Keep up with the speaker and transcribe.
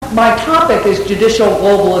my topic is judicial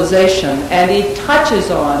globalization, and it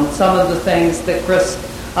touches on some of the things that Chris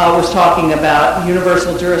was talking about,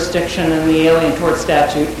 universal jurisdiction and the Alien Tort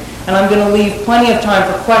Statute. And I'm going to leave plenty of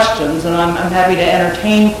time for questions, and I'm happy to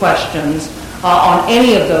entertain questions on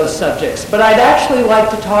any of those subjects. But I'd actually like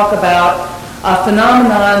to talk about a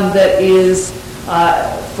phenomenon that is,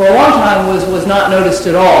 for a long time, was not noticed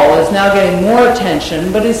at all, is now getting more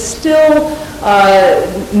attention, but is still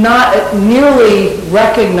not nearly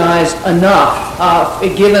recognized enough,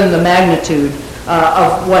 given the magnitude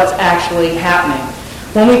of what's actually happening.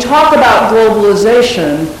 When we talk about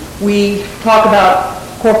globalization, we talk about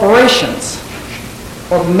corporations,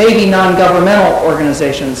 or maybe non-governmental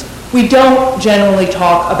organizations. We don't generally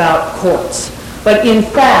talk about courts. But in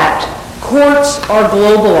fact, courts are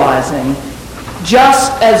globalizing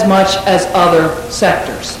just as much as other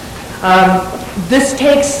sectors.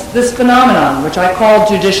 This phenomenon, which I call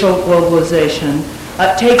judicial globalization,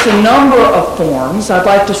 takes a number of forms. I'd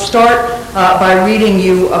like to start by reading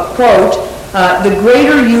you a quote. The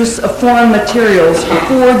greater use of foreign materials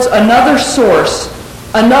affords another source,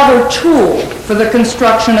 another tool for the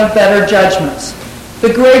construction of better judgments.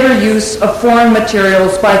 The greater use of foreign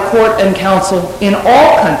materials by court and counsel in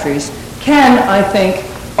all countries can, I think,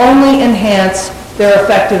 only enhance their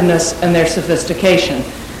effectiveness and their sophistication.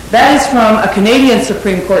 That is from a Canadian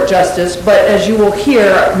Supreme Court justice, but as you will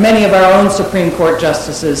hear, many of our own Supreme Court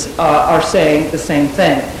justices are saying the same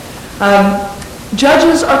thing.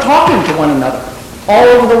 Judges are talking to one another all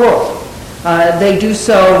over the world. They do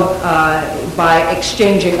so by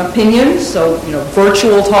exchanging opinions, so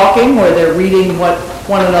virtual talking where they're reading what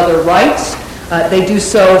one another writes. They do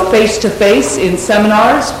so face-to-face in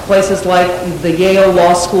seminars, places like the Yale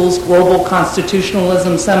Law School's Global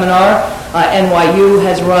Constitutionalism Seminar. NYU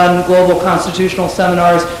has run global constitutional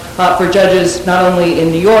seminars for judges not only in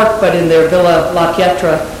New York, but in their Villa La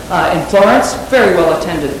Pietra in Florence. Very well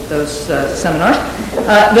attended, those seminars.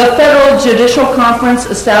 The Federal Judicial Conference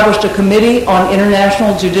established a committee on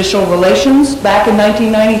international judicial relations back in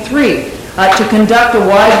 1993 to conduct a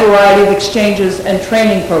wide variety of exchanges and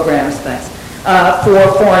training programs, for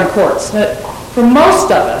foreign courts. For most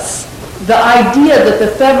of us, the idea that the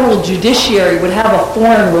federal judiciary would have a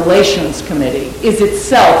foreign relations committee is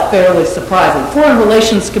itself fairly surprising. Foreign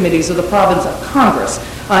relations committees are the province of Congress,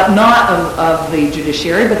 not of the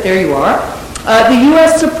judiciary, but there you are. The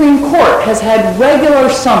U.S. Supreme Court has had regular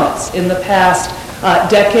summits in the past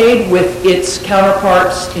decade with its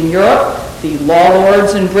counterparts in Europe, the law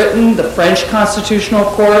lords in Britain, the French Constitutional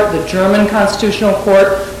Court, the German Constitutional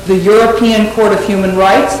Court, the European Court of Human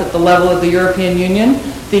Rights at the level of the European Union,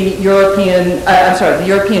 the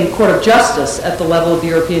European Court of Justice at the level of the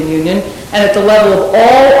European Union, and at the level of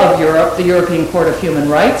all of Europe, the European Court of Human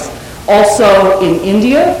Rights. Also in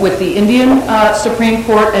India with the Indian Supreme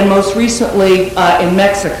Court, and most recently in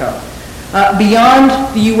Mexico. Beyond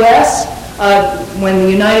the U.S., when the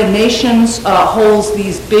United Nations holds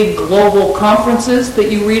these big global conferences that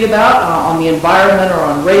you read about on the environment or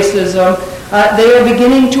on racism, they are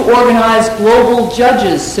beginning to organize global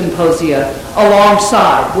judges symposia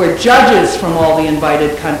alongside, where judges from all the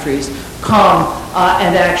invited countries come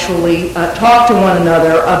and actually talk to one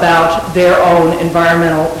another about their own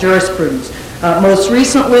environmental jurisprudence. Most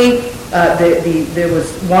recently, there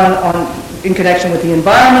was one in connection with the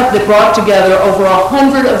environment that brought together over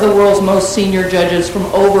 100 of the world's most senior judges from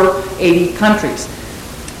over 80 countries.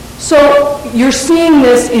 So you're seeing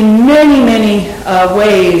this in many, many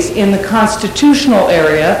ways in the constitutional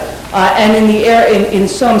area and in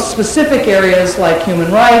some specific areas like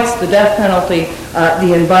human rights, the death penalty,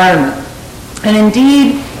 the environment. And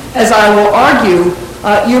indeed, as I will argue,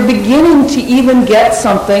 you're beginning to even get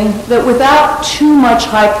something that without too much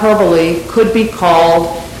hyperbole could be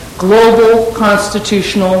called global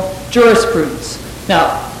constitutional jurisprudence.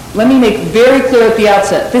 Now, let me make very clear at the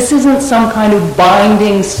outset, this isn't some kind of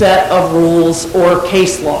binding set of rules or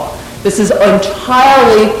case law. This is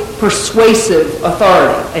entirely persuasive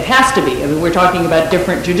authority. It has to be. I mean, we're talking about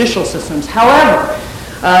different judicial systems. However,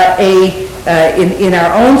 in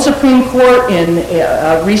our own Supreme Court, in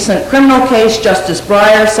a recent criminal case, Justice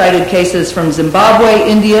Breyer cited cases from Zimbabwe,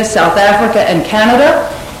 India, South Africa, and Canada,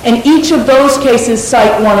 and each of those cases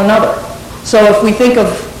cite one another. So if we think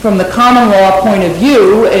of, from the common law point of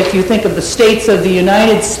view, if you think of the states of the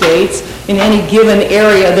United States, in any given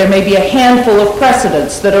area, there may be a handful of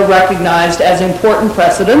precedents that are recognized as important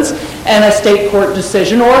precedents, and a state court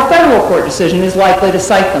decision or a federal court decision is likely to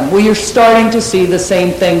cite them. Well, you're starting to see the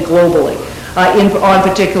same thing globally on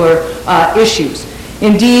particular issues.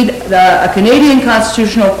 Indeed, a Canadian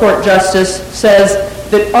Constitutional Court justice says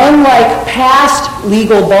that unlike past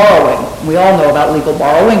legal borrowing, we all know about legal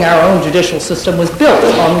borrowing, our own judicial system was built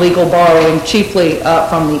on legal borrowing chiefly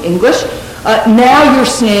from the English. Now you're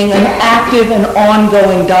seeing an active and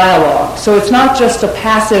ongoing dialogue. So it's not just a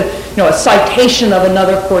passive, a citation of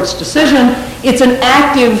another court's decision. It's an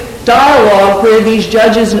active dialogue where these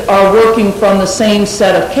judges are working from the same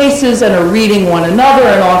set of cases and are reading one another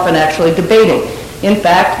and often actually debating. In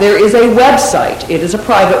fact, there is a website. It is a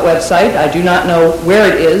private website. I do not know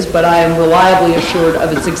where it is, but I am reliably assured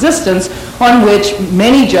of its existence, on which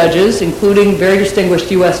many judges, including very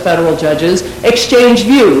distinguished U.S. federal judges, exchange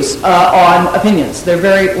views on opinions. They're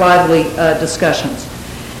very lively discussions.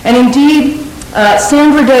 And indeed,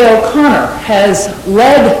 Sandra Day O'Connor has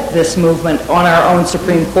led this movement on our own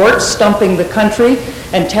Supreme Court, stumping the country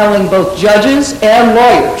and telling both judges and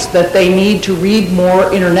lawyers that they need to read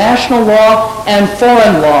more international law and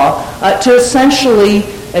foreign law to essentially,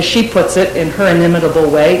 as she puts it in her inimitable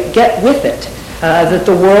way, get with it. That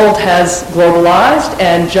the world has globalized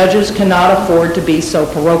and judges cannot afford to be so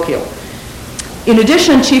parochial. In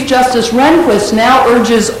addition, Chief Justice Rehnquist now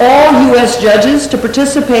urges all U.S. judges to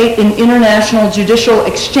participate in international judicial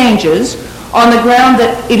exchanges on the ground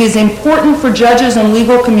that it is important for judges and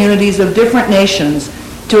legal communities of different nations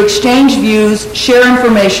to exchange views, share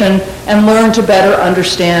information, and learn to better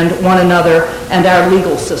understand one another and our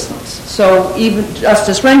legal systems. So even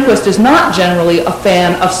Justice Rehnquist is not generally a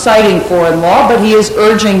fan of citing foreign law, but he is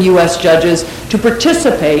urging U.S. judges to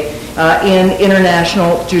participate in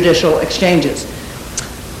international judicial exchanges.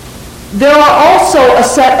 There are also a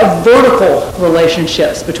set of vertical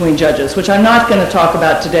relationships between judges, which I'm not going to talk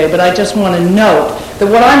about today, but I just want to note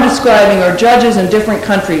that what I'm describing are judges in different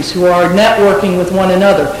countries who are networking with one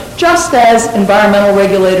another, just as environmental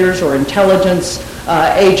regulators or intelligence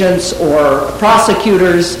agents or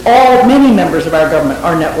prosecutors, many members of our government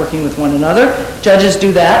are networking with one another. Judges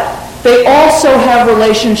do that. They also have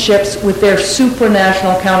relationships with their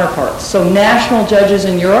supranational counterparts. So national judges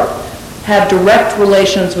in Europe have direct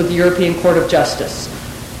relations with the European Court of Justice.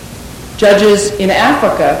 Judges in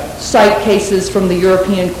Africa cite cases from the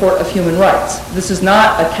European Court of Human Rights. This is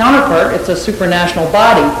not a counterpart, it's a supranational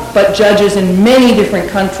body, but judges in many different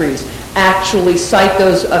countries actually cite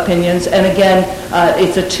those opinions, and again,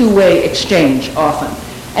 it's a two-way exchange often.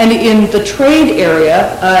 And in the trade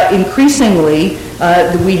area, increasingly,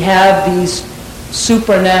 we have these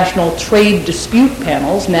supranational trade dispute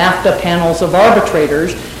panels, NAFTA panels of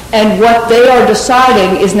arbitrators, and what they are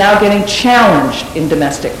deciding is now getting challenged in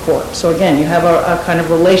domestic court. So again, you have a kind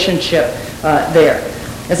of relationship there.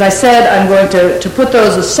 As I said, I'm going to put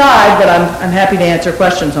those aside, but I'm happy to answer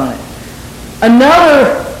questions on it.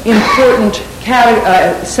 Another important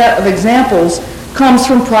set of examples comes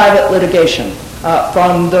from private litigation,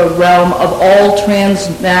 from the realm of all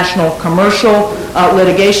transnational commercial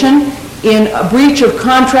litigation. In a breach of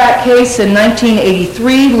contract case in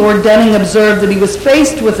 1983, Lord Denning observed that he was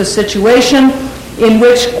faced with a situation in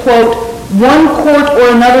which, quote, one court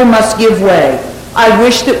or another must give way. I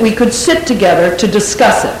wish that we could sit together to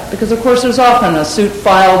discuss it. Because, of course, there's often a suit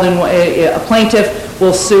filed and a plaintiff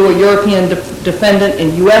will sue a European defendant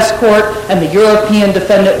in U.S. court, and the European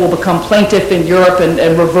defendant will become plaintiff in Europe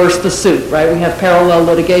and reverse the suit, right? We have parallel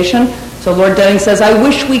litigation. So Lord Denning says, I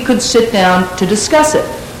wish we could sit down to discuss it.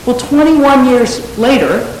 Well, 21 years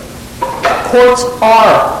later, courts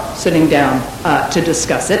are sitting down to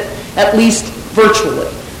discuss it, at least virtually.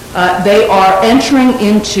 They are entering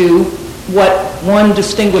into what one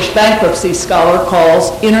distinguished bankruptcy scholar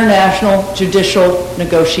calls international judicial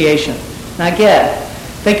negotiation. Now again,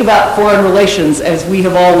 think about foreign relations as we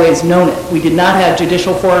have always known it. We did not have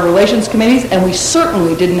judicial foreign relations committees, and we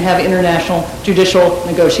certainly didn't have international judicial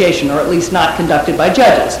negotiation, or at least not conducted by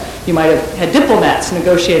judges. You might have had diplomats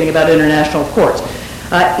negotiating about international courts.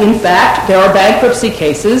 In fact, there are bankruptcy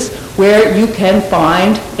cases where you can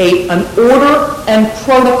find an order and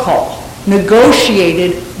protocol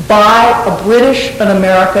negotiated by a British, an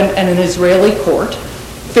American, and an Israeli court,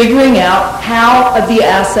 figuring out how the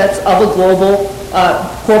assets of a global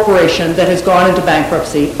corporation that has gone into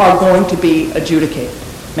bankruptcy are going to be adjudicated.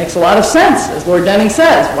 Makes a lot of sense, as Lord Denning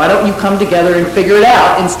says. Why don't you come together and figure it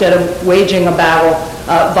out instead of waging a battle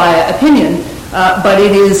via opinion? But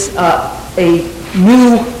it is a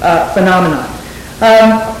new phenomenon.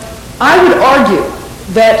 I would argue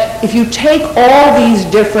that if you take all these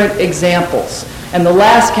different examples, and the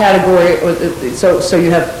last category, so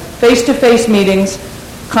you have face-to-face meetings,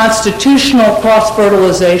 constitutional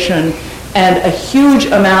cross-fertilization, and a huge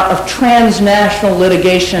amount of transnational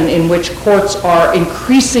litigation in which courts are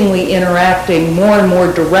increasingly interacting more and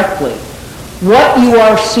more directly. What you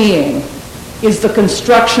are seeing is the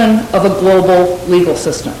construction of a global legal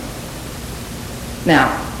system. Now,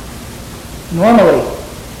 normally,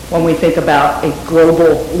 when we think about a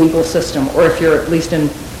global legal system, or if you're, at least in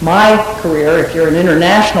my career, if you're an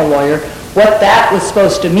international lawyer, what that was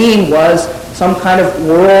supposed to mean was some kind of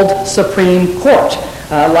world Supreme Court,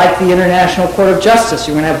 like the International Court of Justice.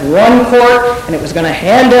 You're going to have one court, and it was going to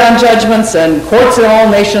hand down judgments, and courts in all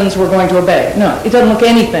nations were going to obey. No, it doesn't look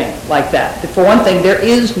anything like that. For one thing, there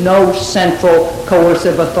is no central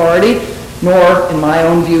coercive authority, nor, in my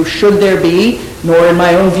own view, should there be, nor, in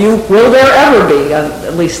my own view, will there ever be,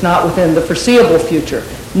 at least not within the foreseeable future.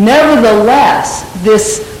 Nevertheless,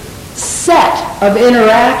 this set of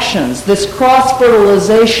interactions, this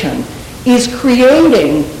cross-fertilization, is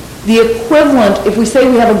creating the equivalent. If we say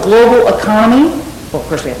we have a global economy, well, of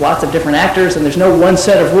course, we have lots of different actors, and there's no one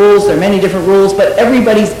set of rules. There are many different rules, but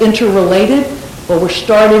everybody's interrelated. Well, we're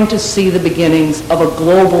starting to see the beginnings of a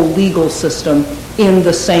global legal system in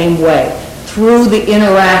the same way, through the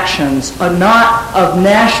interactions, not of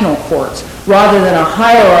national courts, rather than a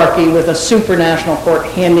hierarchy with a supranational court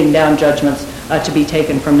handing down judgments to be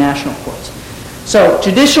taken from national courts. So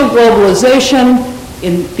judicial globalization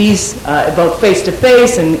in these, both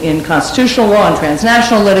face-to-face and in constitutional law and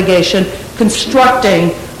transnational litigation, constructing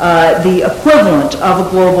the equivalent of a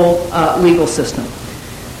global legal system.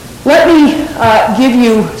 Let me give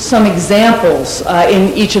you some examples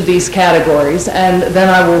in each of these categories, and then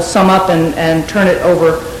I will sum up and turn it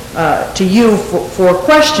over to you for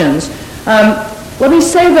questions. Let me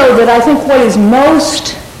say, though, that I think what is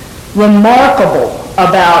most remarkable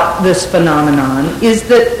about this phenomenon is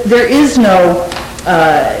that there is no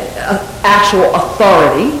actual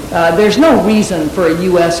authority. There's no reason for a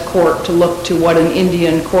U.S. court to look to what an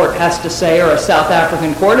Indian court has to say, or a South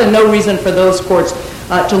African court, and no reason for those courts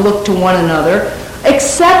to look to one another,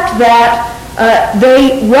 except that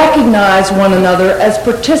they recognize one another as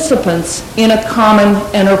participants in a common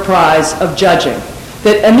enterprise of judging.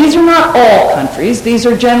 And these are not all countries. These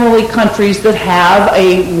are generally countries that have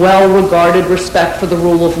a well-regarded respect for the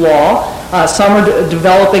rule of law. Some are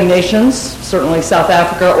developing nations, certainly South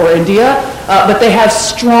Africa or India, but they have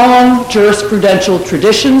strong jurisprudential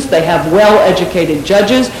traditions. They have well-educated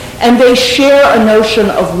judges, and they share a notion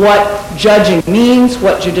of what judging means,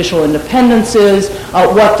 what judicial independence is,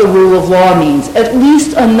 what the rule of law means. At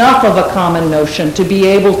least enough of a common notion to be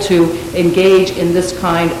able to engage in this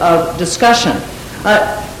kind of discussion.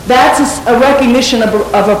 That's a recognition of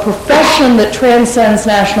a profession that transcends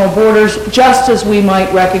national borders, just as we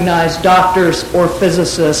might recognize doctors or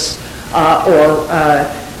physicists or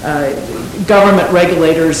government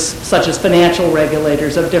regulators, such as financial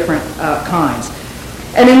regulators of different kinds.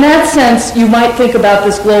 And in that sense, you might think about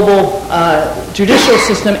this global judicial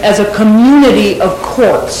system as a community of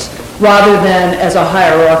courts rather than as a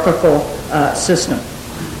hierarchical system.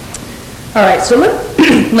 All right, so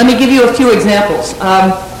let me give you a few examples.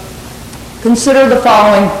 Consider the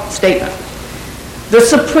following statement. The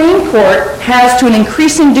Supreme Court has, to an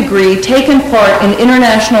increasing degree, taken part in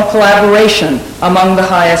international collaboration among the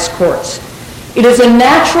highest courts. It is a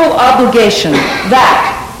natural obligation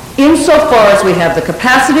that, insofar as we have the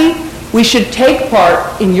capacity, we should take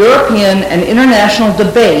part in European and international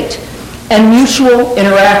debate and mutual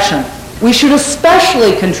interaction. We should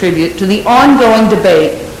especially contribute to the ongoing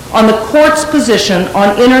debate on the court's position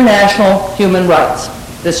on international human rights.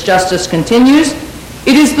 This justice continues,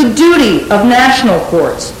 it is the duty of national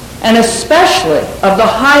courts, and especially of the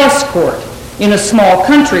highest court in a small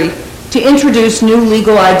country, to introduce new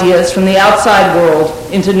legal ideas from the outside world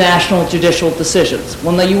into national judicial decisions.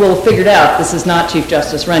 Well, now you will have figured out this is not Chief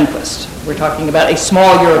Justice Rehnquist. We're talking about a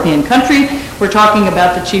small European country. We're talking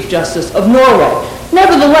about the Chief Justice of Norway.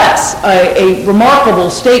 Nevertheless, a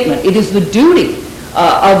remarkable statement. It is the duty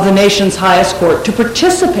of the nation's highest court to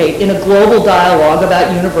participate in a global dialogue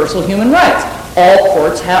about universal human rights. All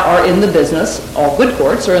courts are in the business, all good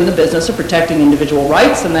courts are in the business of protecting individual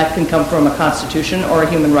rights, and that can come from a constitution or a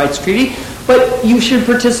human rights treaty, but you should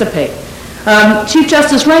participate. Chief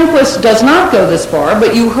Justice Rehnquist does not go this far,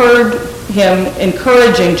 but you heard him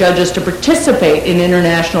encouraging judges to participate in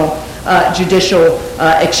international judicial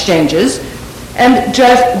exchanges. And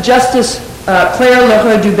Justice Claire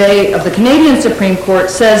Leroux-Dubé of the Canadian Supreme Court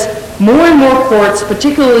says, more and more courts,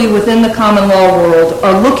 particularly within the common law world,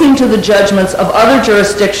 are looking to the judgments of other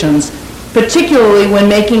jurisdictions, particularly when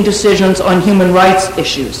making decisions on human rights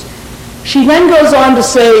issues. She then goes on to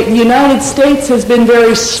say the United States has been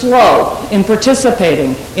very slow in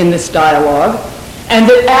participating in this dialogue, and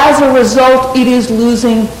that as a result it is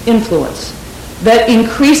losing influence. That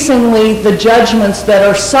increasingly the judgments that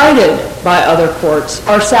are cited by other courts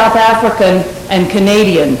are South African and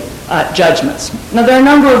Canadian judgments. Now, there are a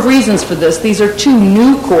number of reasons for this. These are two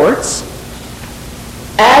new courts.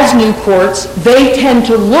 As new courts, they tend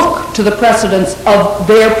to look to the precedents of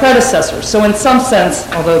their predecessors. So in some sense,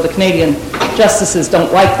 although the Canadian justices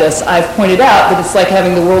don't like this, I've pointed out that it's like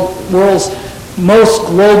having the world's most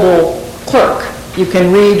global clerk. You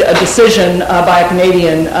can read a decision by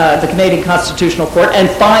the Canadian Constitutional Court, and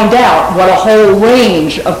find out what a whole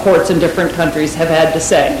range of courts in different countries have had to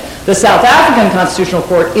say. The South African Constitutional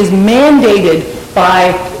Court is mandated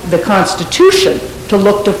by the Constitution to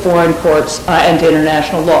look to foreign courts and to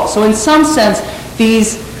international law. So in some sense,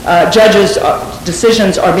 these judges'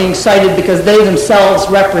 decisions are being cited because they themselves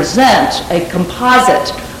represent a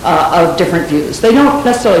composite of different views. They don't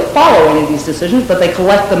necessarily follow any of these decisions, but they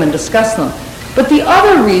collect them and discuss them. But the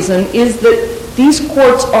other reason is that these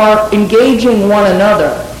courts are engaging one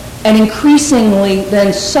another and increasingly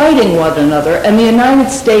then citing one another, and the United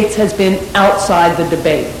States has been outside the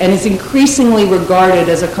debate and is increasingly regarded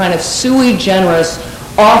as a kind of sui generis,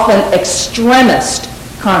 often extremist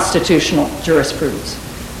constitutional jurisprudence.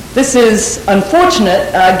 This is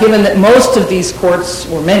unfortunate, given that most of these courts,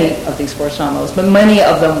 or many of these courts, not most, but many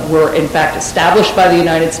of them were in fact established by the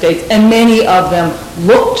United States, and many of them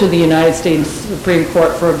looked to the United States Supreme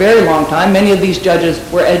Court for a very long time. Many of these judges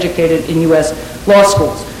were educated in U.S. law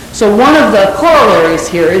schools. So one of the corollaries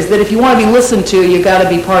here is that if you want to be listened to, you've got to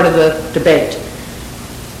be part of the debate.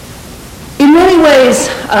 In many ways,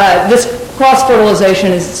 this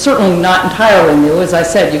cross-fertilization is certainly not entirely new. As I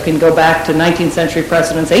said, you can go back to 19th century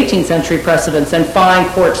precedents, 18th century precedents, and find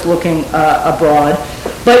courts looking abroad.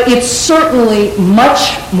 But it's certainly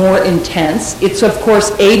much more intense. It's, of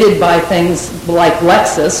course, aided by things like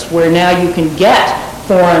Lexis, where now you can get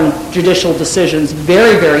foreign judicial decisions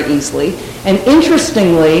very, very easily. And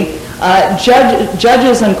interestingly,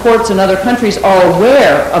 judges and courts in other countries are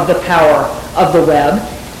aware of the power of the web,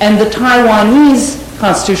 and the Taiwanese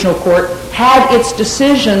Constitutional Court had its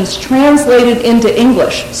decisions translated into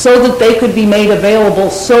English so that they could be made available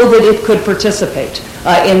so that it could participate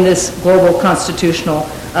in this global constitutional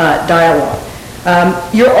dialogue.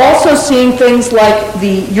 You're also seeing things like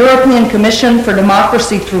the European Commission for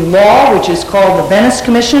Democracy Through Law, which is called the Venice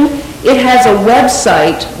Commission. It has a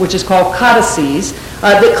website, which is called Codices,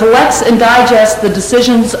 that collects and digests the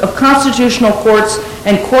decisions of constitutional courts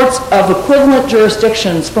and courts of equivalent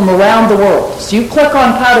jurisdictions from around the world. So you click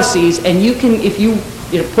on Codices, and you can, if you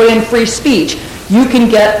put in free speech, you can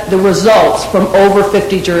get the results from over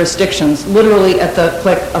 50 jurisdictions, literally at the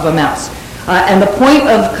click of a mouse. And the point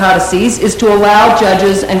of Codices is to allow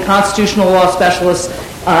judges and constitutional law specialists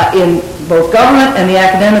in both government and the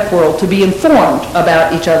academic world to be informed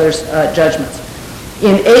about each other's judgments.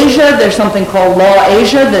 In Asia, there's something called Law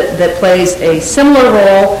Asia that plays a similar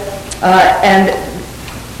role, and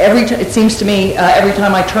it seems to me every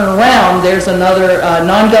time I turn around, there's another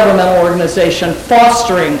non-governmental organization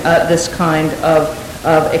fostering this kind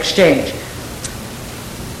of exchange.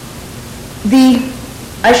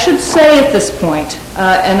 I should say at this point,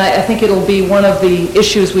 and I think it'll be one of the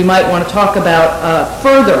issues we might want to talk about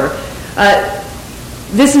further,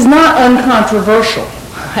 this is not uncontroversial,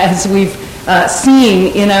 as we've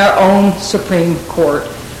seen in our own Supreme Court.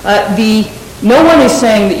 No one is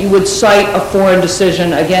saying that you would cite a foreign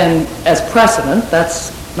decision, again, as precedent.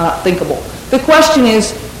 That's not thinkable. The question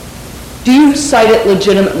is, do you cite it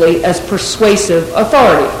legitimately as persuasive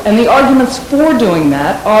authority? And the arguments for doing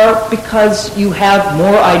that are because you have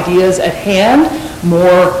more ideas at hand,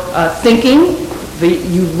 more thinking,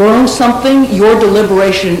 you learn something, your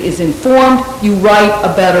deliberation is informed, you write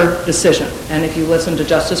a better decision. And if you listen to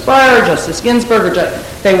Justice Breyer, Justice Ginsburg,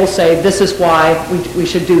 they will say, this is why we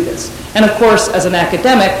should do this. And of course, as an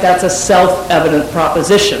academic, that's a self-evident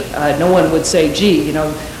proposition. No one would say, gee,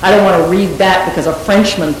 I don't want to read that because a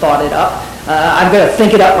Frenchman thought it up. I'm going to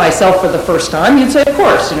think it up myself for the first time. You'd say, of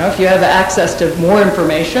course, if you have access to more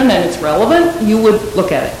information and it's relevant, you would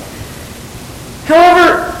look at it.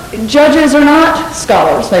 However, judges are not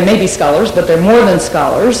scholars. They may be scholars, but they're more than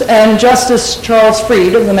scholars. And Justice Charles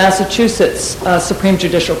Freed of the Massachusetts Supreme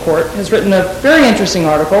Judicial Court has written a very interesting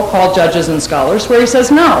article called Judges and Scholars, where he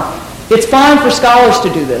says, no, it's fine for scholars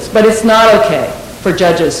to do this, but it's not okay for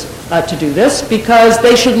judges to do this because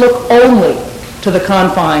they should look only to the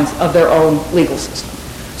confines of their own legal system.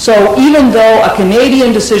 So even though a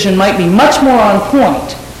Canadian decision might be much more on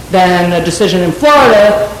point than a decision in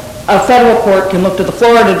Florida, a federal court can look to the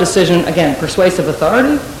Florida decision, again, persuasive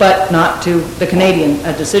authority, but not to the Canadian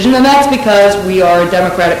decision. And that's because we are a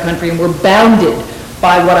democratic country and we're bounded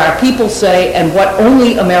by what our people say and what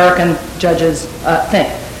only American judges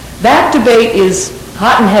think. That debate is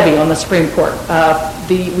hot and heavy on the Supreme Court.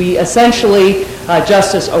 We essentially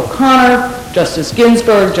Justice O'Connor, Justice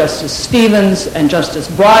Ginsburg, Justice Stevens, and Justice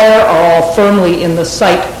Breyer are all firmly in the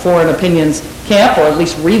cite foreign opinions camp, or at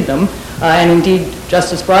least read them. And indeed,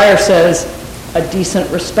 Justice Breyer says a decent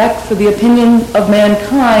respect for the opinion of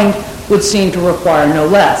mankind would seem to require no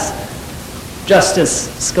less. Justice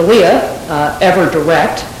Scalia, ever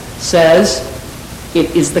direct, says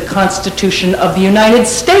it is the Constitution of the United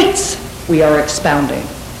States we are expounding.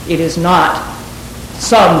 It is not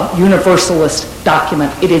some universalist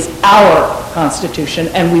document. It is our Constitution,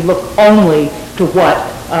 and we look only to what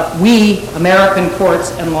we, American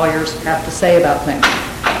courts and lawyers, have to say about things.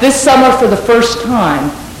 This summer, for the first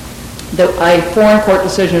time, a foreign court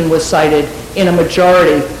decision was cited in a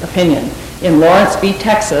majority opinion. In Lawrence v.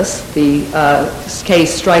 Texas, the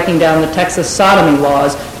case striking down the Texas sodomy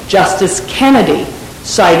laws, Justice Kennedy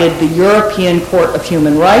cited the European Court of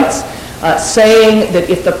Human Rights, saying that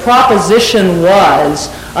if the proposition was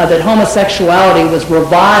that homosexuality was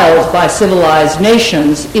reviled by civilized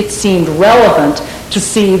nations, it seemed relevant to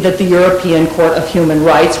see that the European Court of Human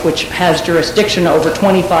Rights, which has jurisdiction over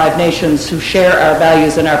 25 nations who share our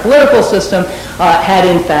values and our political system, had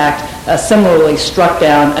in fact similarly struck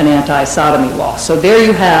down an anti-sodomy law. So there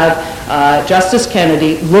you have Justice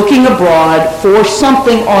Kennedy looking abroad for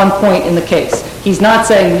something on point in the case. He's not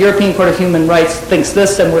saying the European Court of Human Rights thinks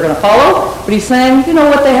this and we're going to follow, but he's saying, you know,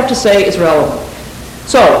 what they have to say is relevant.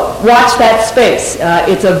 So watch that space.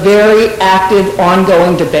 It's a very active,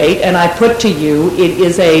 ongoing debate, and I put to you it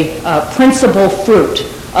is a principal fruit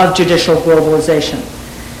of judicial globalization.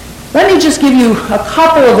 Let me just give you a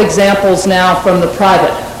couple of examples now from the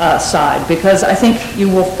private side, because I think you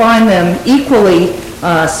will find them equally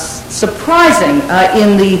surprising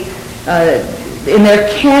in their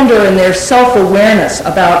candor and their self-awareness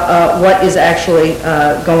about what is actually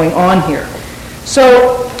going on here.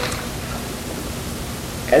 So,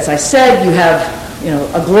 as I said, you have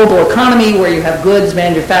a global economy where you have goods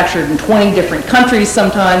manufactured in 20 different countries,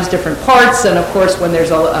 sometimes different parts, and of course when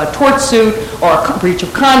there's a tort suit or a breach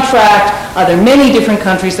of contract, there are many different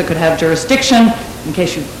countries that could have jurisdiction. In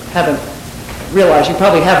case you haven't realized, you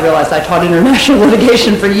probably have realized I taught international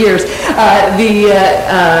litigation for years.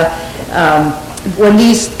 When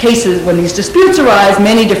these disputes arise,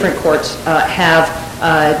 many different courts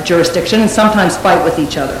have jurisdiction and sometimes fight with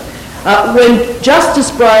each other. When Justice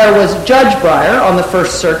Breyer was Judge Breyer on the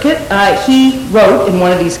First Circuit, he wrote in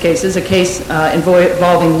one of these cases, a case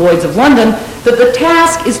involving Lloyd's of London, that the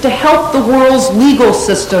task is to help the world's legal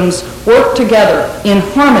systems work together in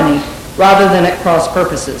harmony rather than at cross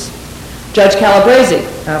purposes. Judge Calabresi,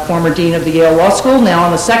 former dean of the Yale Law School, now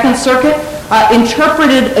on the Second Circuit,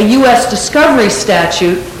 interpreted a U.S. discovery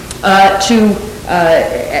statute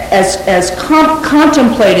as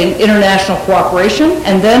contemplating international cooperation,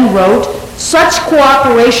 and then wrote, such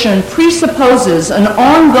cooperation presupposes an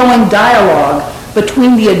ongoing dialogue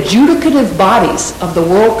between the adjudicative bodies of the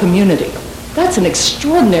world community. That's an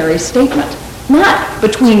extraordinary statement. Not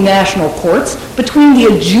between national courts, between the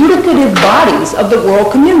adjudicative bodies of the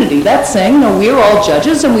world community. That's saying, no, we're all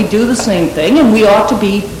judges and we do the same thing and we ought to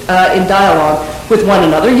be in dialogue with one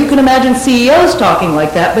another. You can imagine CEOs talking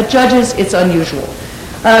like that, but judges, it's unusual.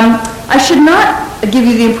 I should not give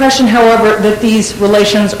you the impression, however, that these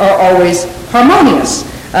relations are always harmonious.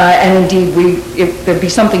 And indeed, there'd be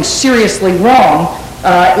something seriously wrong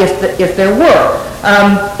if there were.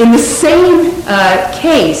 In the same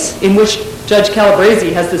case in which Judge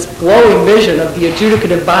Calabresi has this glowing vision of the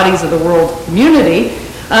adjudicative bodies of the world community,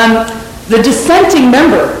 the dissenting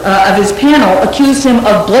member of his panel accused him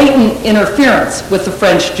of blatant interference with the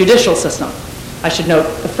French judicial system. I should note,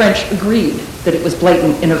 the French agreed that it was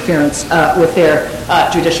blatant interference with their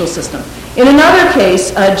judicial system. In another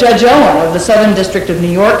case, Judge Owen of the Southern District of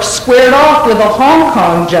New York squared off with a Hong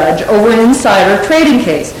Kong judge over an insider trading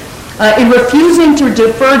case. In refusing to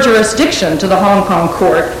defer jurisdiction to the Hong Kong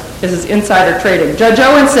court, this is insider trading, Judge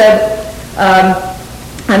Owen said,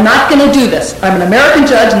 I'm not going to do this. I'm an American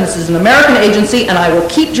judge and this is an American agency and I will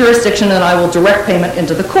keep jurisdiction and I will direct payment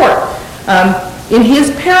into the court. In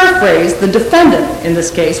his paraphrase, the defendant in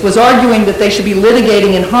this case was arguing that they should be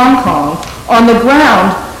litigating in Hong Kong on the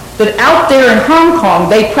ground that out there in Hong Kong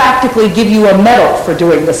they practically give you a medal for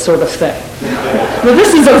doing this sort of thing. Now,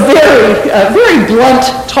 this is a very blunt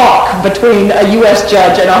talk between a U.S.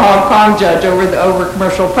 judge and a Hong Kong judge over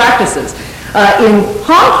commercial practices. In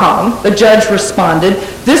Hong Kong, the judge responded,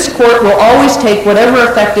 this court will always take whatever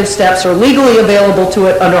effective steps are legally available to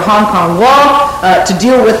it under Hong Kong law to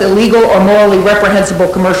deal with illegal or morally reprehensible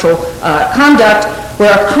commercial conduct.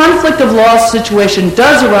 Where a conflict of law situation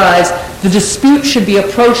does arise, the dispute should be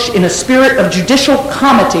approached in a spirit of judicial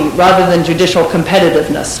comity rather than judicial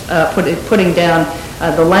competitiveness, putting down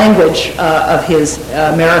the language of his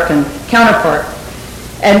American counterpart.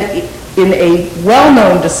 And in a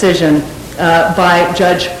well-known decision by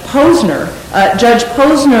Judge Posner, Judge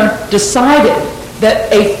Posner decided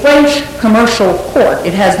that a French commercial court,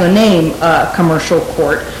 it has the name commercial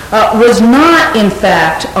court, was not in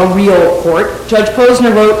fact a real court. Judge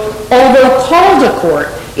Posner wrote, although called a court,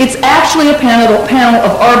 it's actually a panel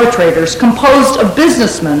of arbitrators composed of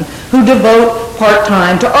businessmen who devote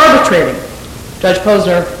part-time to arbitrating. Judge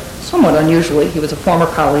Posner, somewhat unusually, he was a former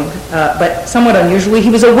colleague, but somewhat unusually, he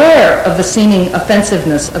was aware of the seeming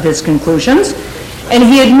offensiveness of his conclusions, and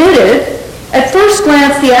he admitted, at first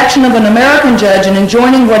glance, the action of an American judge in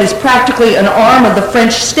enjoining what is practically an arm of the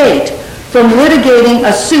French state from litigating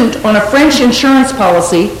a suit on a French insurance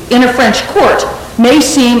policy in a French court may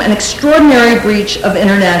seem an extraordinary breach of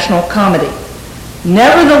international comity.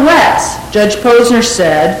 Nevertheless, Judge Posner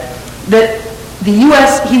said that the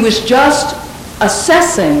U.S., he was just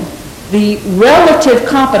assessing the relative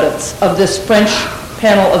competence of this French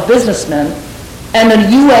panel of businessmen and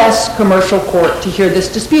a U.S. commercial court to hear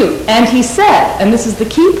this dispute. And he said, and this is the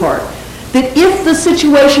key part, that if the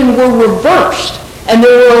situation were reversed and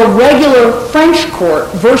there were a regular French court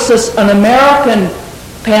versus an American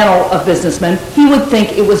panel of businessmen, he would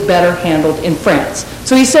think it was better handled in France.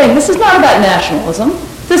 So he's saying this is not about nationalism.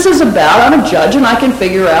 This is about, I'm a judge and I can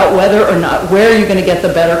figure out whether or not, where you're going to get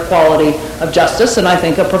the better quality of justice, and I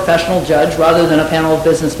think a professional judge rather than a panel of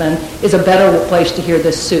businessmen is a better place to hear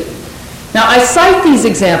this suit. Now, I cite these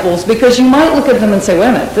examples because you might look at them and say, wait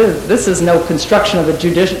a minute, this is no construction of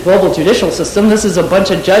a global judicial system. This is a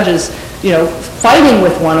bunch of judges, fighting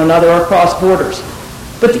with one another across borders.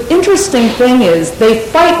 But the interesting thing is they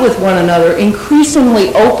fight with one another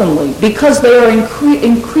increasingly openly because they are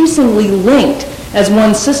increasingly linked as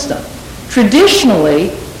one system.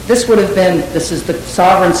 Traditionally, this is the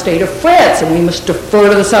sovereign state of France, and we must defer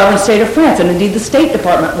to the sovereign state of France, and indeed the State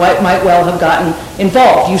Department might well have gotten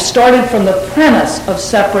involved. You started from the premise of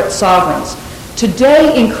separate sovereigns.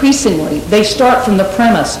 Today, increasingly, they start from the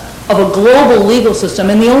premise of a global legal system,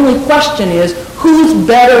 and the only question is who's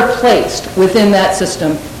better placed within that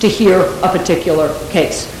system to hear a particular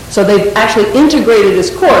case. So they've actually integrated as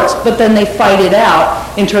courts, but then they fight it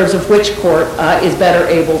out in terms of which court is better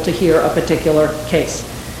able to hear a particular case.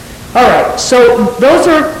 All right, so those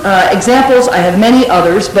are examples. I have many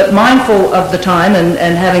others, but mindful of the time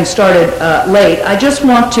and having started late, I just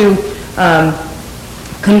want to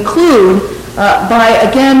conclude by,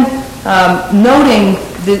 again, noting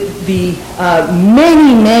the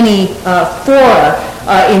many fora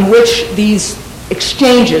in which these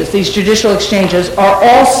exchanges, these judicial exchanges, are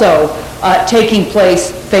also taking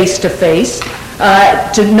place face-to-face.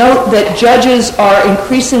 To note that judges are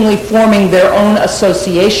increasingly forming their own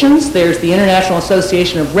associations. There's the International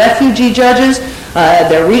Association of Refugee Judges,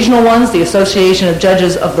 there are regional ones, the Association of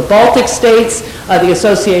Judges of the Baltic States, the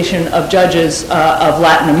Association of Judges of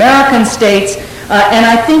Latin American states, and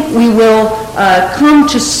I think we will come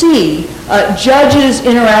to see judges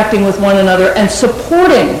interacting with one another and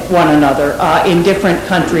supporting one another in different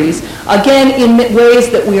countries, again, in ways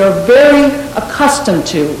that we are very accustomed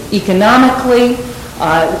to economically,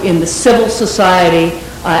 in the civil society,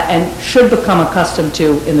 and should become accustomed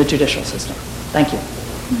to in the judicial system. Thank you.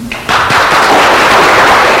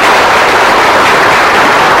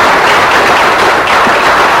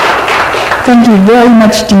 Thank you very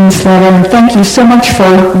much, Dean Slater, and thank you so much for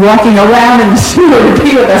walking around in the studio to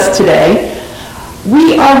be with us today.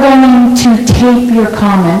 We are going to tape your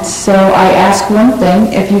comments, so I ask one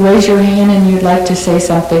thing. If you raise your hand and you'd like to say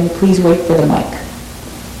something, please wait for the mic.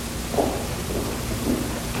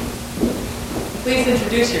 Please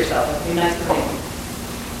introduce yourself. It would be nice to meet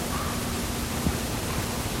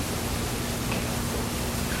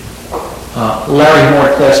you. Larry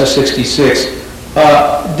Moore, class of 66.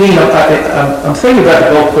 Dean, I'm thinking about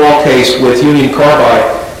the Bill Paul case with Union Carbide,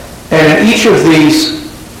 and in each of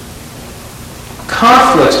these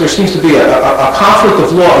conflicts, there seems to be a conflict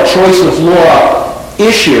of law, a choice of law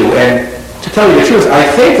issue, and to tell you the truth, I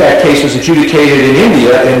think that case was adjudicated in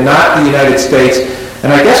India and not the United States,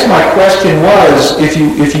 and I guess my question was, if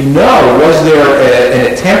you know, was there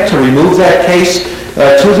an attempt to remove that case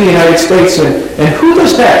to the United States, and who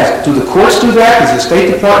does that? Do the courts do that? Does the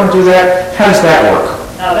State Department do that? How does that work?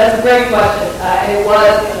 That's a great question. It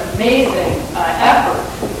was an amazing effort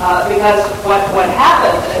because what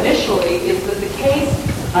happened initially is that the case...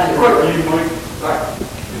 I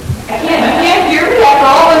can't hear me after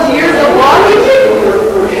all those years of law teaching?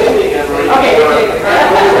 Okay.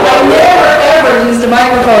 I never, ever never used a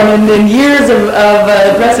microphone in years of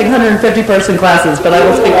addressing 150-person classes, but I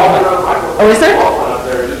will speak on it. Oh, is there?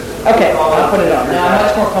 Okay, I'll put it on. Now I'm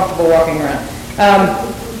much more comfortable walking around.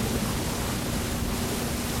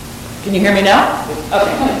 Can you hear me now?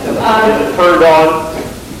 Okay. Turned on.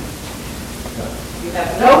 You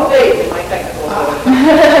have no faith in my technical ability.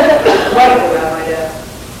 Right around my desk.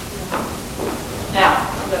 Now,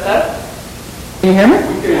 is that better? Can you hear me?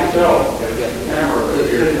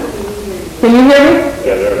 Can you hear me?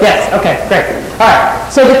 Yes, okay, great. All right,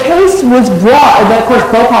 so the case was brought, and of course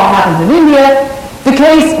Bhopal happens in India. The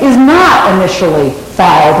case is not initially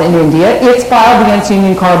filed in India. It's filed against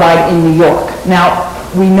Union Carbide in New York. Now,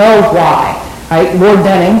 we know why. Right? Lord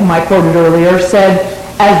Denning, whom I quoted earlier, said,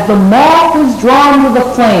 "As the moth is drawn to the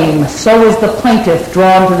flame, so is the plaintiff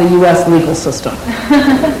drawn to the U.S. legal system."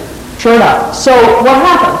 Sure enough. So what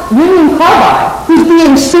happened? Union Carbide, who's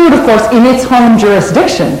being sued, of course, in its home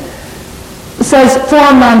jurisdiction, says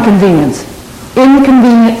forum nonconvenience,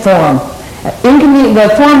 inconvenient forum. The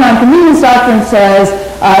forum nonconvenience doctrine says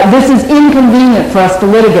this is inconvenient for us to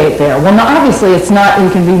litigate there. Well, now, obviously, it's not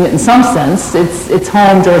inconvenient in some sense. It's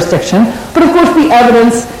home jurisdiction. But, of course, the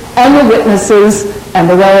evidence and the witnesses and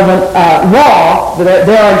the relevant law,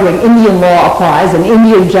 they're arguing Indian law applies, and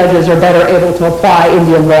Indian judges are better able to apply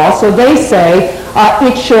Indian law. So they say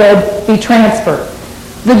it should be transferred.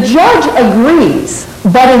 The judge agrees,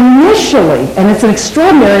 but initially, and it's an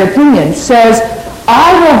extraordinary opinion, says,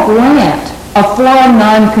 I will grant a forum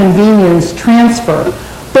nonconvenience transfer,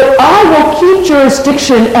 but I will keep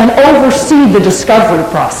jurisdiction and oversee the discovery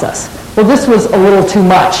process. Well, this was a little too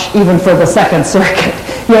much, even for the Second Circuit.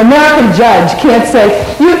 The American judge can't say,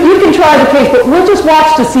 you can try the case, but we'll just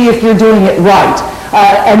watch to see if you're doing it right.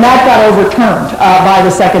 And that got overturned by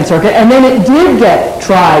the Second Circuit. And then it did get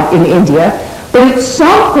tried in India. But at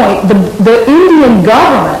some point, the Indian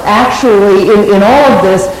government actually, in all of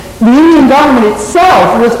this, the Indian government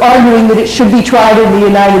itself was arguing that it should be tried in the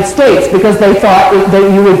United States because they thought that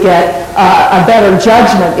you would get a better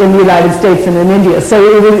judgment in the United States than in India. So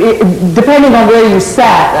depending on where you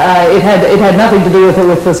sat, it had nothing to do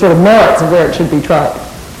with the sort of merits of where it should be tried.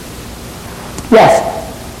 Yes?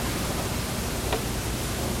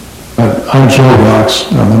 I'm Joe Rocks.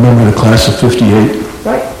 I'm a member of the class of 58.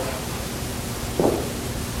 Right.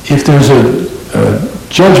 If there's a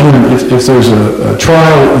judgment, if there's a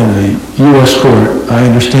trial in a U.S. court, I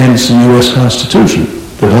understand it's the U.S. Constitution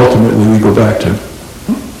that ultimately we go back to.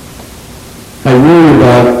 I worry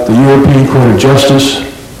about the European Court of Justice.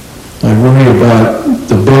 I worry about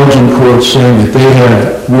the Belgian court saying that they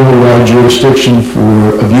had worldwide jurisdiction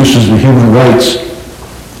for abuses of human rights.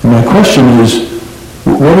 And my question is,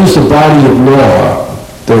 what is the body of law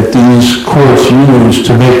that these courts use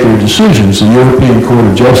to make their decisions, the European Court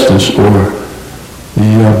of Justice or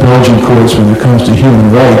the Belgian courts when it comes to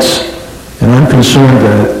human rights? And I'm concerned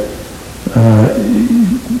that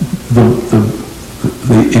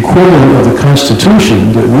the equivalent of the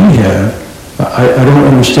Constitution that we have, I don't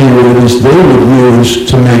understand what it is they would use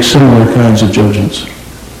to make similar kinds of judgments.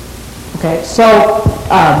 Okay, so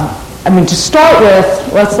to start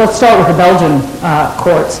with, let's start with the Belgian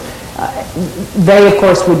courts. They, of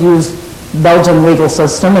course, would use Belgian legal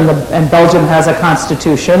system, and Belgium has a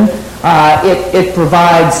constitution. It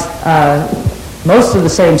provides most of the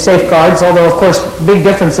same safeguards, although, of course, big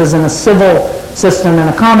differences in a civil system and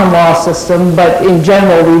a common law system, but in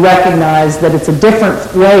general we recognize that it's a different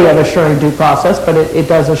way of assuring due process, but it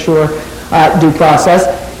does assure due process.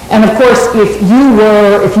 And of course, if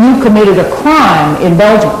you committed a crime in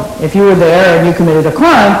Belgium, if you were there and you committed a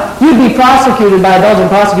crime, you'd be prosecuted by a Belgian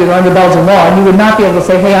prosecutor under Belgian law, and you would not be able to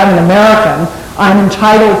say, hey, I'm an American, I'm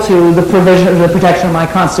entitled to the protection of my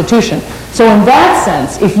Constitution. So in that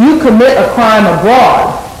sense, if you commit a crime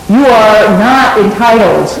abroad, you are not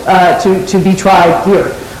entitled to be tried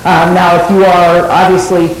here. Now, if you are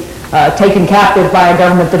obviously taken captive by a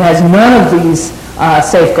government that has none of these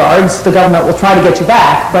safeguards, the government will try to get you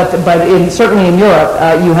back, but certainly in Europe,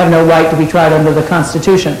 you have no right to be tried under the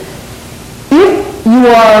Constitution. If you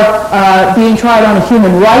are being tried on a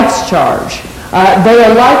human rights charge, they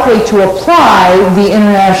are likely to apply the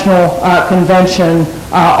International Convention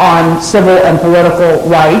on Civil and Political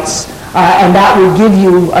Rights, and that would give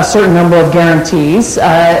you a certain number of guarantees.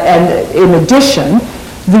 And in addition,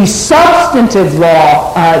 the substantive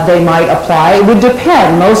law they might apply, it would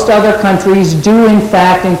depend. Most other countries do, in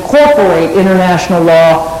fact, incorporate international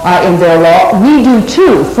law in their law. We do,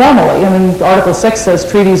 too, formally. I mean, Article 6 says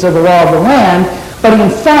treaties are the law of the land, but in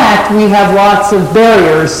fact, we have lots of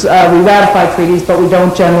barriers. We ratify treaties, but we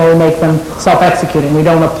don't generally make them self-executing. We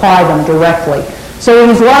don't apply them directly. So it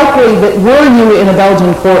is likely that were you in a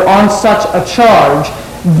Belgian court on such a charge,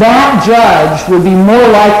 that judge would be more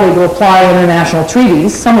likely to apply international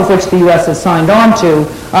treaties, some of which the U.S. has signed on to,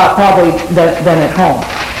 probably than at home.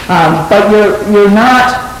 But you're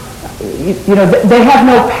not, they have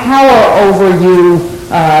no power over you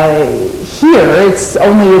here. It's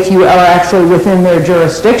only if you are actually within their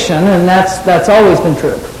jurisdiction, and that's always been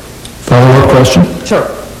true. Follow-up question? Sure.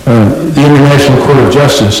 The International Court of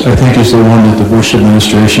Justice, I think, is the one that the Bush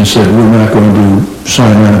administration said we're not going to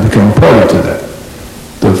sign on and become a party to that.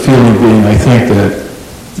 The feeling being, I think, that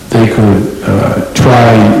they could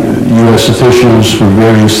try U.S. officials for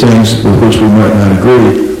various things with which we might not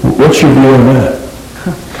agree. What's your view on that?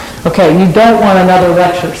 Okay, you don't want another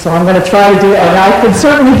lecture, so I'm going to try to do it, and I could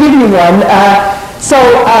certainly give you one.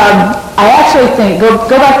 I actually think, go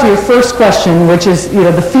back to your first question, which is,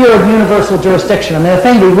 the fear of universal jurisdiction. I mean, the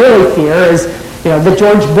thing we really fear is, that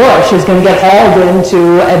George Bush is going to get hauled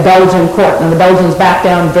into a Belgian court, and the Belgians back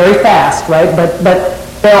down very fast, right? But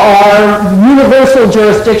there are universal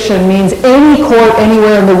jurisdiction means any court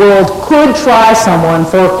anywhere in the world could try someone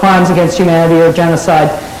for crimes against humanity or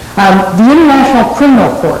genocide. The International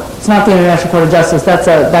Criminal Court, it's not the International Court of Justice,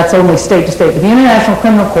 that's only state to state, but the International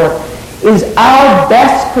Criminal Court is our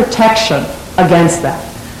best protection against that.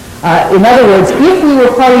 In other words, if we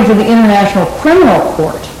were party to the International Criminal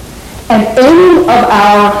Court and any of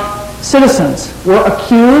our citizens were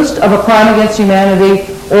accused of a crime against humanity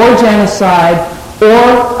or genocide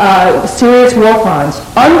or serious war crimes,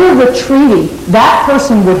 under the treaty, that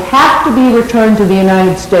person would have to be returned to the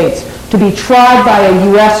United States to be tried by a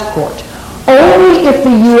U.S. court. Only if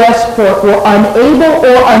the U.S. court were unable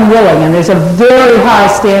or unwilling, and there's a very high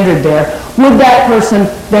standard there, would that person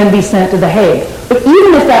then be sent to The Hague. But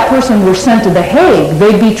even if that person were sent to The Hague,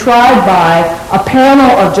 they'd be tried by a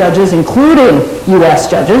panel of judges, including U.S.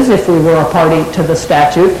 judges, if we were a party to the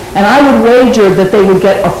statute, and I would wager that they would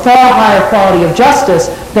get a far higher quality of justice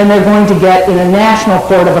than they're going to get in a national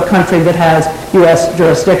court of a country that has U.S.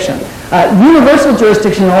 jurisdiction. Universal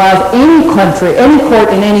jurisdiction allows any country, any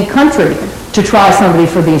court in any country to try somebody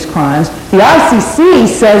for these crimes. The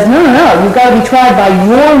ICC says, no, you've got to be tried by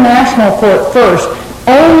your national court first.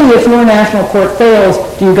 Only if your national court fails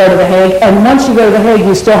do you go to The Hague, and once you go to The Hague,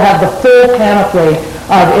 you still have the full panoply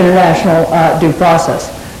of international due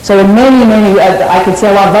process. So in many, I could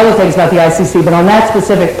say a lot of other things about the ICC, but on that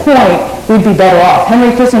specific point, we'd be better off.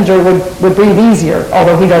 Henry Kissinger would breathe easier,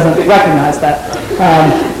 although he doesn't recognize that.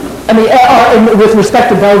 With respect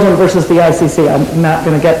to Belgium versus the ICC, I'm not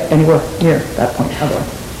going to get anywhere near that point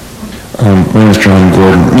otherwise. My name is John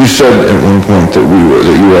Gordon. You said at one point that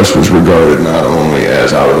the U.S. was regarded not only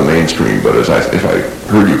as out of the mainstream, but as, if I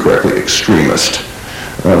heard you correctly, extremist,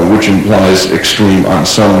 which implies extreme on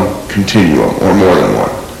some continuum or more than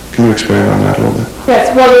one. Can you expand on that a little bit?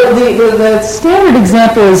 Yes, well, the standard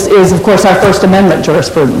example is, of course, our First Amendment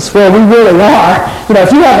jurisprudence, where we really are.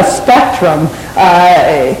 If you have a spectrum,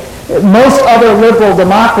 most other liberal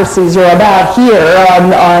democracies are about here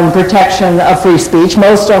on protection of free speech.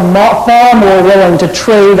 Most are far more willing to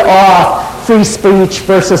trade off free speech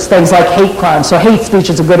versus things like hate crimes. So hate speech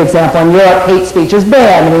is a good example. In Europe, hate speech is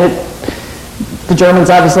banned. The Germans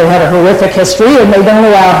obviously had a horrific history, and they don't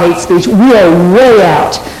allow hate speech. We are way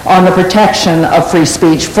out on the protection of free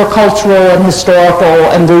speech for cultural and historical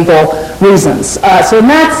and legal reasons. So in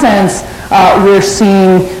that sense, we're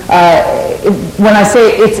seeing, when I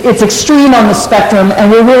say it's extreme on the spectrum,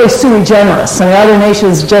 and we're really sui generis. I mean, other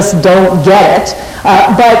nations just don't get it.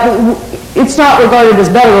 But it's not regarded as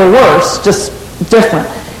better or worse, just different.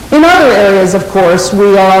 In other areas, of course,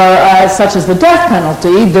 we are, such as the death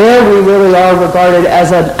penalty, there we really are regarded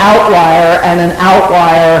as an outlier, and an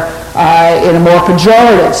outlier in a more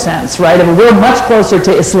pejorative sense, right? I mean, we're much closer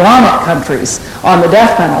to Islamic countries on the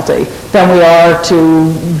death penalty than we are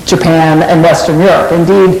to Japan and Western Europe.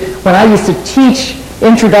 Indeed, when I used to teach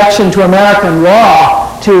Introduction to American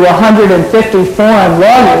Law to 150 foreign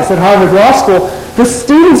lawyers at Harvard Law School, the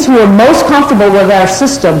students who were most comfortable with our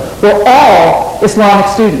system were all Islamic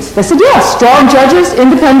students. They said, yeah, strong judges,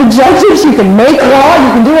 independent judges, you can make law,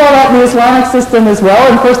 you can do all that in the Islamic system as well.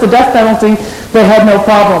 And of course, the death penalty, they had no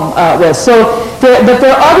problem with. But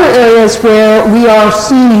there are other areas where we are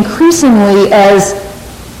seen increasingly as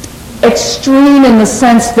extreme in the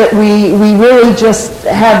sense that we really just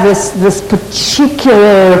have this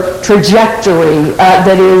particular trajectory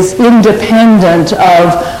that is independent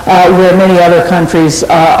of where many other countries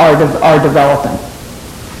are developing.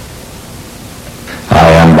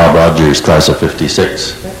 Hi, I'm Bob Rogers, class of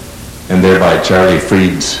 56, and thereby Charlie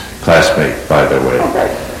Freed's classmate, by the way.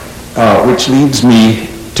 Which leads me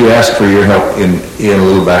to ask for your help in a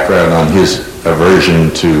little background on his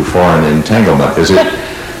aversion to foreign entanglement? Is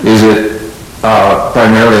it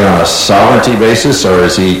primarily on a sovereignty basis, or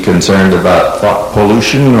is he concerned about thought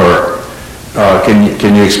pollution, or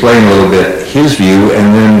can you explain a little bit his view,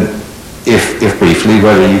 and then, if briefly,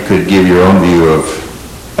 whether you could give your own view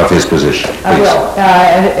of his position, please? I will.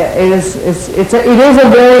 It is a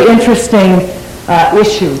very interesting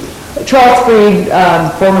issue. Charles Freed,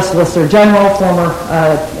 former Solicitor General, former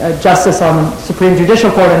Justice on the Supreme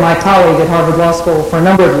Judicial Court, and my colleague at Harvard Law School for a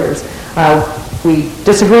number of years. We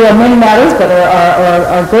disagree on many matters, but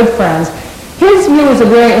are good friends. His view is a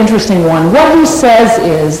very interesting one. What he says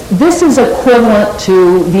is, this is equivalent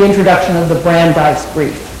to the introduction of the Brandeis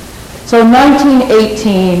Brief. So in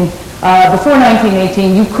 1918, before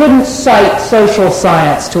 1918, you couldn't cite social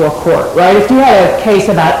science to a court, right? If you had a case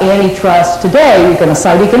about antitrust today, you're going to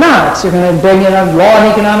cite economics. You're going to bring in law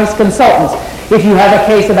and economics consultants. If you have a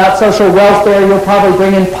case about social welfare, you'll probably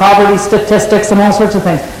bring in poverty statistics and all sorts of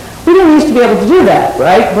things. We didn't used to be able to do that,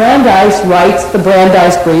 right? Brandeis writes the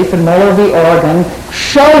Brandeis Brief in Mueller v. Oregon,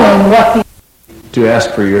 showing what the... To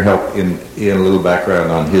ask for your help in a little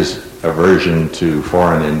background on his aversion to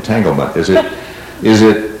foreign entanglement. Is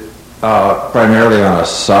it primarily on a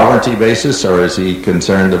sovereignty basis, or is he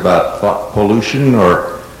concerned about thought pollution,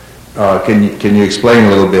 or can you explain a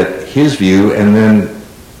little bit his view, and then,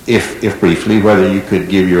 if briefly, whether you could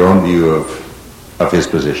give your own view of his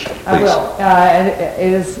position, please? I will.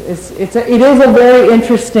 It is a very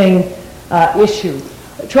interesting issue.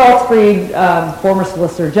 Charles Freed, former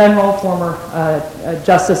Solicitor General, former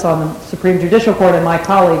Justice on the Supreme Judicial Court, and my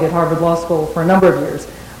colleague at Harvard Law School for a number of years.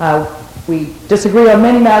 We disagree on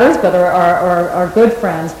many matters, but are good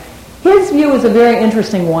friends. His view is a very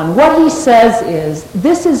interesting one. What he says is,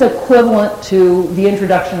 this is equivalent to the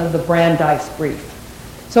introduction of the Brandeis Brief.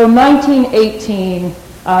 So in 1918,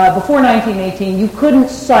 before 1918, you couldn't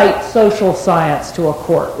cite social science to a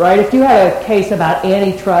court, right? If you had a case about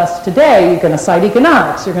antitrust today, you're going to cite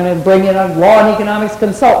economics. You're going to bring in law and economics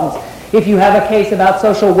consultants. If you have a case about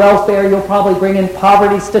social welfare, you'll probably bring in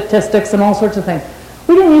poverty statistics and all sorts of things.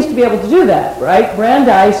 We didn't used to be able to do that, right?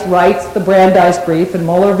 Brandeis writes the Brandeis Brief in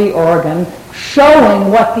Mueller v. Oregon,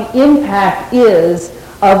 showing what the impact is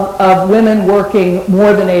of women working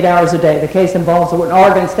more than 8 hours a day. The case involves an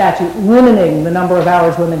Oregon statute limiting the number of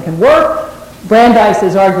hours women can work. Brandeis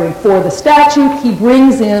is arguing for the statute. He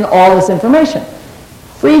brings in all this information.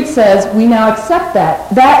 Freed says, we now accept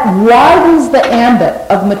that. That widens the ambit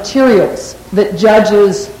of materials that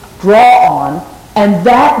judges draw on, and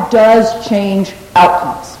that does change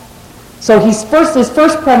outcomes. So his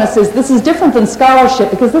first premise is, this is different than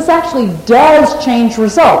scholarship because this actually does change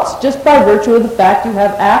results just by virtue of the fact you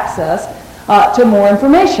have access to more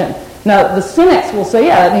information. Now, the cynics will say,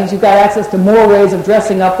 yeah, that means you've got access to more ways of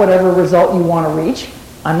dressing up whatever result you want to reach.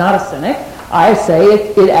 I'm not a cynic. I say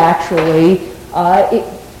it actually it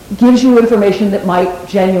gives you information that might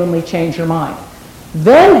genuinely change your mind.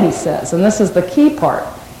 Then he says, and this is the key part,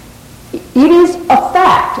 it is a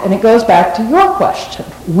fact, and it goes back to your question,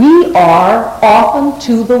 we are often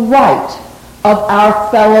to the right of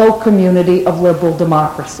our fellow community of liberal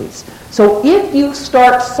democracies. So if you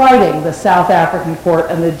start citing the South African court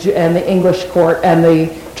and the English court and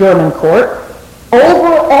the German court,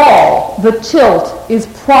 overall the tilt is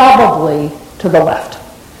probably to the left.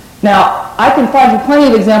 Now, I can find you plenty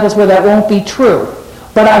of examples where that won't be true.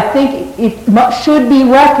 But I think it should be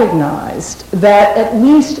recognized that at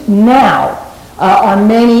least now, on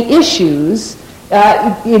many issues,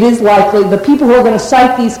 it is likely the people who are going to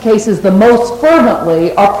cite these cases the most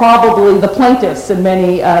fervently are probably the plaintiffs in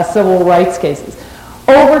many civil rights cases.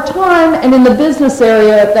 Over time, and in the business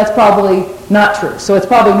area, that's probably not true. So it's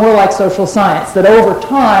probably more like social science, that over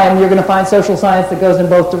time you're going to find social science that goes in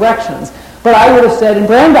both directions. But I would have said in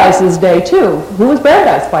Brandeis's day, too, who was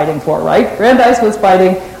Brandeis fighting for, right? Brandeis was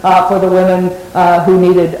fighting for the women who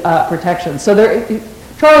needed protection. So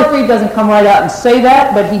Charlie Freed doesn't come right out and say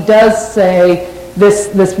that, but he does say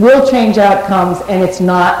this will change outcomes, and it's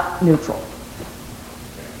not neutral.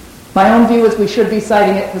 My own view is we should be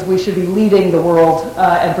citing it because we should be leading the world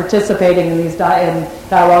and participating in these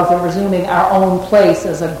dialogues and resuming our own place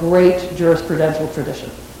as a great jurisprudential tradition.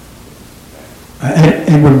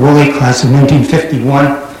 Edward Woolley, class of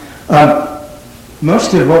 1951.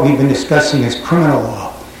 Most of what we've been discussing is criminal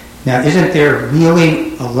law. Now, isn't there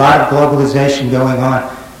really a lot of globalization going on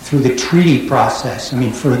through the treaty process? I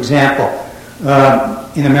mean, for example,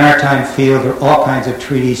 in the maritime field, there are all kinds of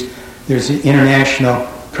treaties. There's an international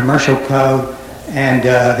commercial code, and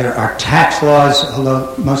there are tax laws,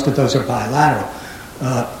 although most of those are bilateral.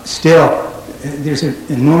 Still, there's an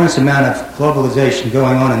enormous amount of globalization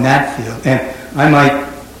going on in that field. And I might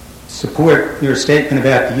support your statement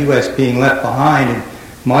about the U.S. being left behind. In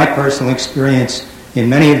my personal experience, in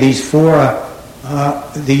many of these fora,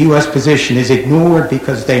 the U.S. position is ignored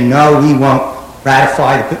because they know we won't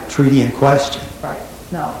ratify the treaty in question. Right.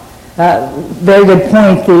 No. Very good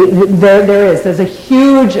point. There's a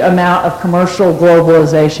huge amount of commercial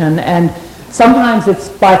globalization, and sometimes it's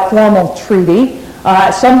by formal treaty.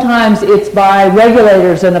 Sometimes it's by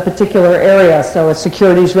regulators in a particular area, so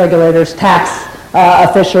securities regulators, tax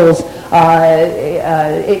officials,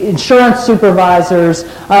 insurance supervisors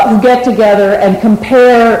who get together and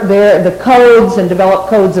compare the codes and develop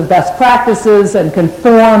codes of best practices and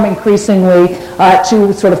conform increasingly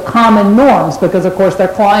to sort of common norms, because of course their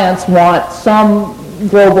clients want some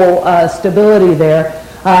global stability there.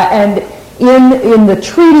 And in the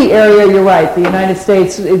treaty area, you're right, the United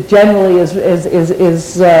States generally is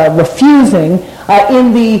refusing.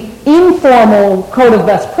 In the informal code of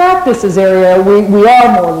best practices area, we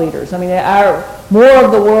are more leaders. I mean, more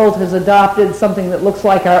of the world has adopted something that looks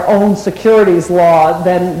like our own securities law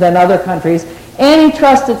than other countries.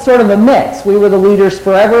 Antitrust, it's sort of a mix. We were the leaders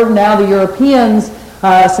forever. Now the Europeans,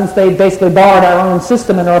 since they basically borrowed our own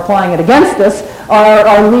system and are applying it against us,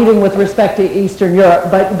 are leading with respect to Eastern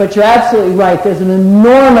Europe. But you're absolutely right. There's an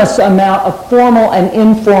enormous amount of formal and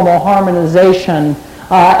informal harmonization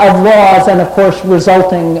of laws, and of course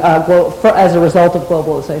resulting as a result of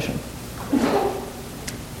globalization.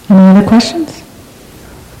 Any other questions?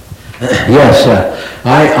 Yes,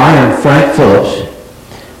 I am Frank Phillips,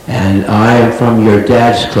 and I am from your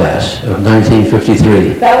dad's class of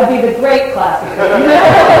 1953. That would be the great class.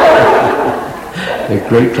 A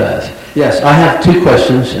great class. Yes, I have two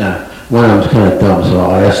questions. One of them's kind of dumb, so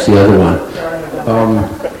I'll ask the other one.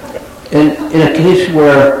 In a case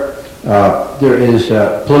where there is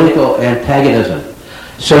political antagonism,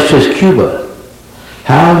 such as Cuba,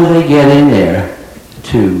 how do they get in there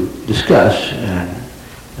to discuss and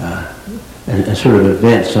sort of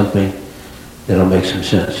invent something that'll make some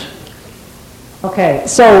sense? Okay,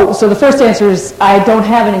 so the first answer is I don't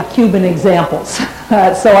have any Cuban examples.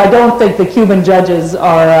 So I don't think the Cuban judges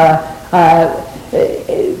are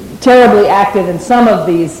terribly active in some of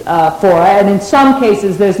these fora. And in some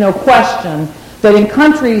cases, there's no question that in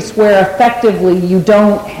countries where effectively you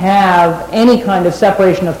don't have any kind of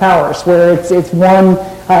separation of powers, where it's one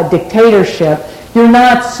dictatorship, you're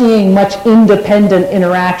not seeing much independent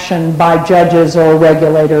interaction by judges or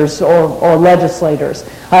regulators or legislators.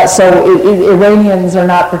 So Iranians are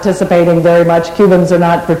not participating very much. Cubans are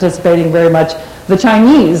not participating very much. The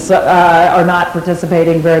Chinese are not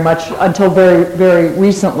participating very much until very, very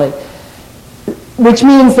recently. Which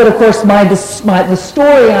means that, of course, the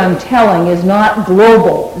story I'm telling is not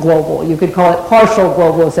global. You could call it partial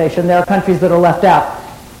globalization. There are countries that are left out.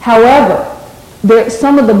 However,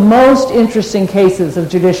 some of the most interesting cases of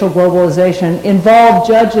judicial globalization involve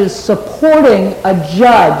judges supporting a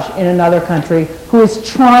judge in another country who is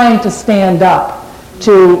trying to stand up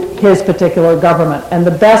to his particular government. And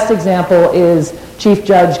the best example is Chief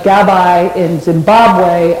Judge Gabai in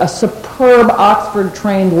Zimbabwe, a superb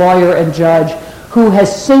Oxford-trained lawyer and judge who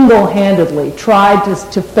has single-handedly tried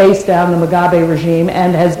to face down the Mugabe regime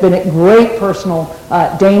and has been at great personal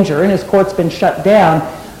danger, and his court's been shut down.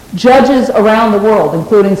 Judges around the world,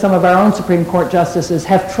 including some of our own Supreme Court justices,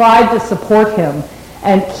 have tried to support him.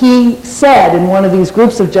 And he said in one of these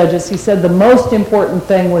groups of judges, he said, the most important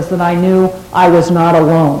thing was that I knew I was not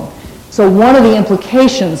alone. So one of the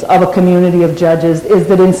implications of a community of judges is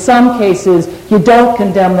that in some cases you don't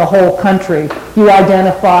condemn the whole country. You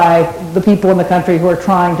identify the people in the country who are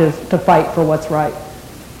trying to fight for what's right.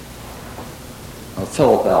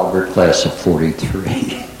 Philip Albert, class of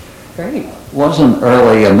 43. Great. Wasn't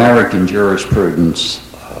early American jurisprudence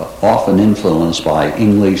often influenced by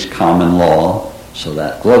English common law, so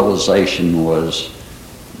that globalization was,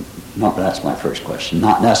 that's my first question,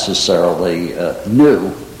 not necessarily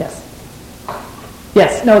new? Yes.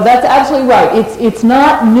 Yes, no, that's absolutely right. It's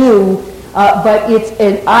not new, but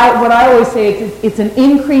what I always say it's an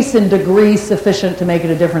increase in degree sufficient to make it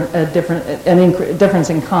a difference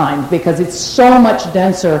in kind, because it's so much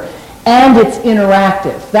denser and it's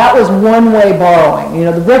interactive. That was one-way borrowing. You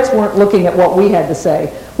know, the Brits weren't looking at what we had to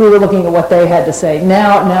say. We were looking at what they had to say.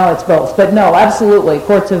 Now it's both. But no, absolutely,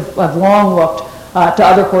 courts have long looked to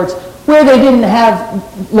other courts where they didn't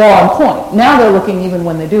have law on point. Now they're looking even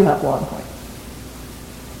when they do have law on point.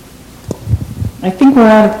 I think we're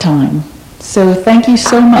out of time. So thank you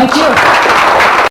so much. Thank you.